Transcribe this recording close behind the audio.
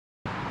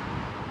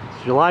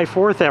July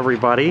 4th,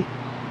 everybody.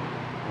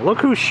 Look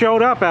who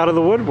showed up out of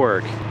the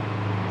woodwork.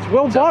 It's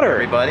Will What's Butter. up,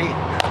 everybody.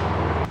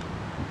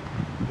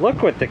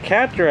 Look what the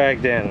cat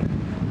dragged in.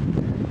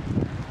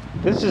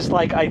 This is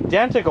like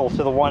identical to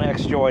the one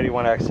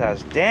XJ81X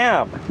has.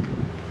 Damn.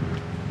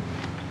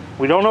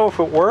 We don't know if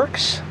it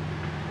works.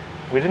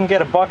 We didn't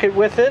get a bucket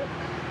with it,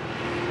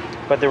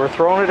 but they were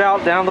throwing it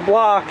out down the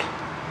block.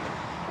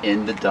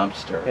 In the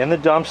dumpster. In the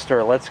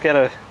dumpster. Let's get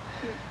a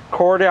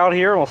cord out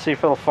here and we'll see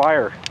if it'll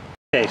fire.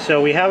 Okay,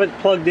 so we have it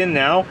plugged in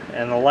now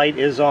and the light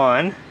is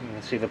on. You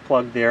can see the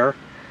plug there.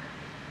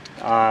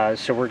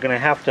 So we're going to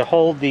have to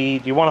hold the...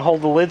 Do you want to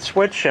hold the lid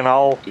switch and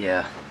I'll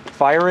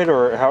fire it,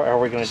 or how are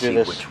we going to do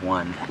this? Which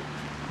one?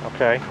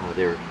 Okay. Oh,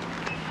 there.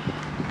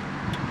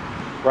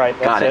 Right,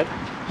 that's Got it. it.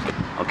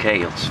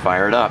 Okay, let's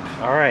fire it up.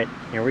 All right,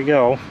 here we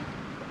go.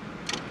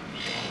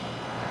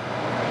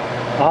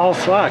 Oh,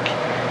 fuck.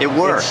 It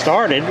worked. It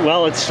started.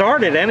 Well, it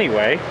started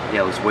anyway.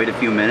 Yeah, let's wait a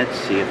few minutes,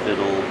 see if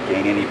it'll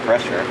gain any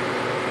pressure.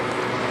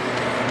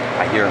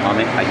 I hear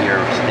humming. I hear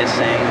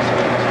hissing. So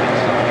it's a good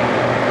sign.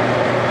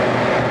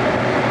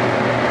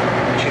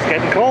 She's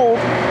getting cold.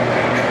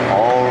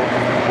 Oh,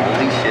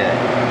 holy shit.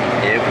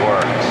 It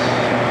works.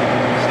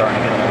 It's starting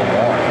to get a little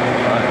warm.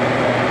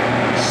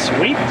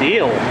 Sweet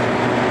deal.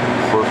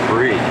 For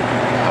free.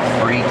 A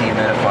free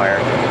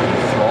dehumidifier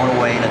thrown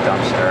away in a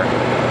dumpster.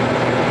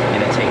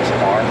 And it takes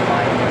our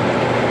time.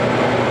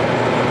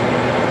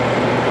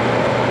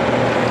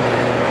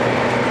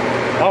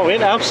 Oh,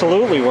 it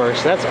absolutely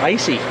works. That's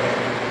icy.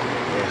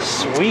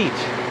 Sweet.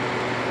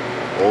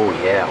 Oh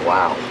yeah,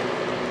 wow.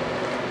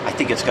 I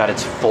think it's got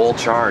its full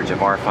charge of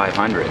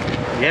R500.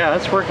 Yeah,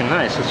 that's working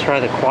nice. Let's try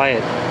the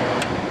quiet.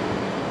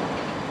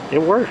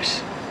 It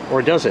works.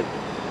 Or does it?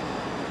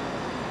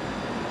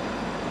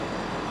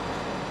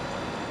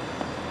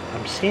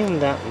 I'm seeing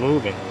that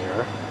moving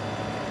here.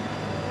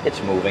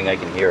 It's moving, I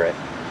can hear it.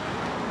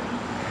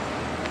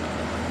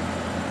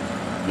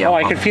 Yeah, oh,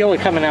 I can feel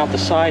it coming out the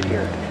side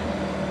here.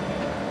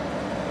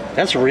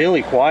 That's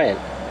really quiet.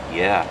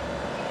 Yeah.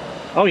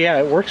 Oh yeah,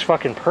 it works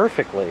fucking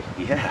perfectly.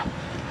 Yeah.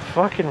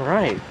 Fucking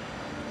right.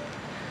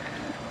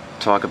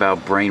 Talk about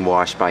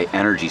brainwashed by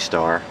Energy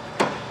Star.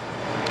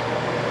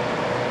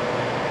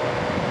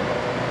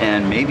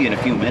 And maybe in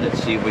a few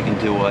minutes, see if we can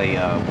do a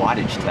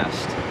wattage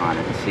test on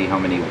it and see how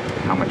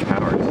much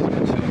power it's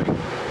consuming.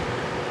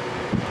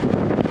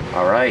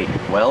 All right,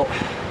 well,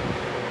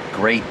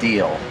 great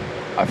deal.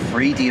 A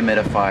free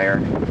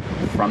dehumidifier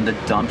from the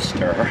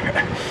dumpster.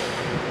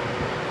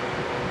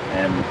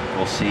 And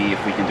we'll see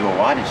if we can do a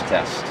wattage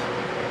test.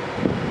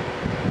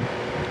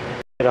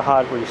 Get a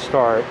hot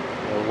restart.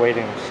 We're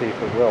waiting to see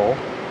if it will.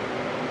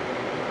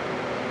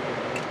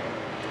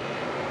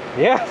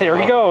 Yeah, there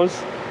he goes.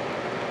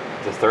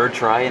 The third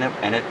try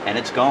and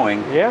it's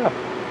going. Yeah.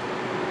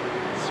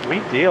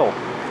 Sweet deal.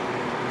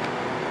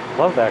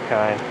 Love that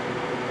kind.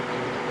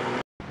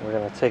 We're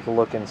going to take a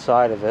look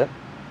inside of it.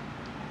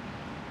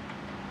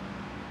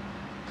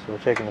 So we're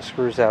taking the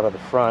screws out of the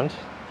front.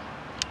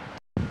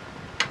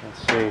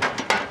 Let's see.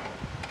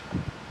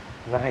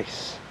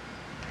 Nice.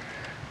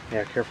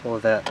 Yeah, careful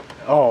with that.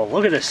 Oh,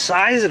 look at the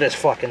size of this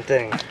fucking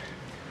thing.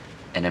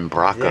 An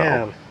Embraco.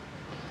 Damn.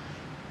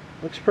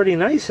 Looks pretty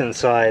nice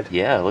inside.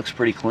 Yeah, it looks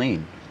pretty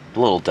clean. A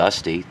little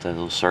dusty, the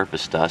little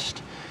surface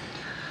dust.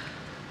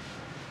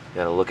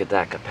 Gotta look at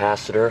that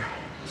capacitor,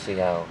 see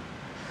how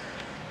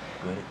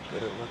good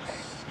it looks.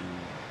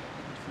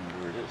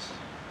 Where it is.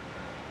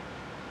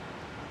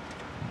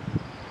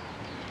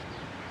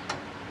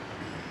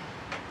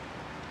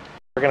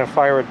 We're gonna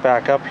fire it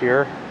back up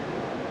here.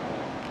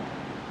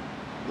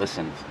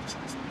 Listen.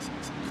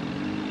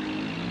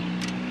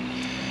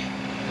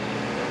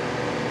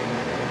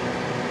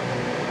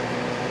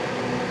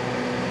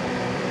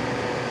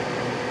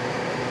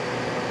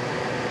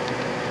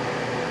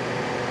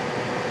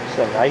 It's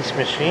a nice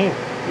machine.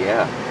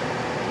 Yeah.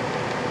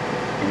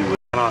 Anyway.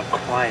 On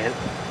quiet.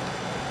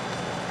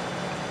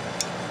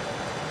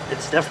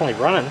 It's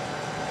definitely running.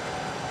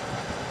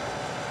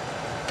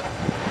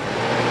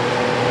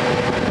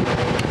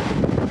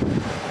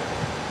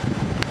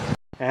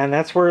 And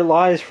that's where it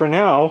lies for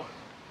now.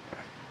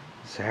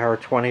 Sahara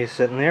 20 is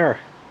sitting there.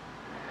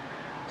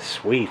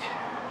 Sweet.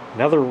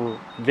 Another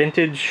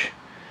vintage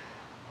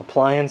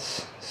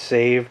appliance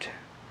saved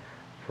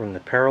from the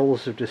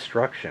perils of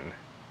destruction.